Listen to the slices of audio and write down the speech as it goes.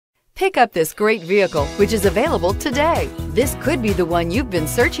Pick up this great vehicle, which is available today. This could be the one you've been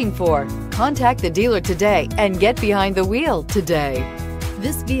searching for. Contact the dealer today and get behind the wheel today.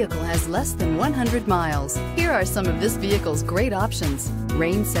 This vehicle has less than 100 miles. Here are some of this vehicle's great options: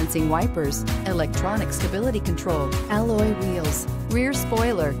 rain sensing wipers, electronic stability control, alloy wheels, rear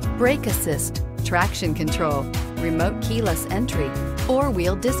spoiler, brake assist, traction control, remote keyless entry,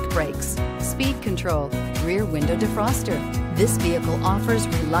 four-wheel disc brakes, speed control, rear window defroster. This vehicle offers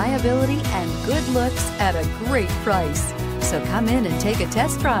reliability and good looks at a great price. So come in and take a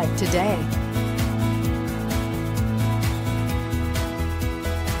test drive today.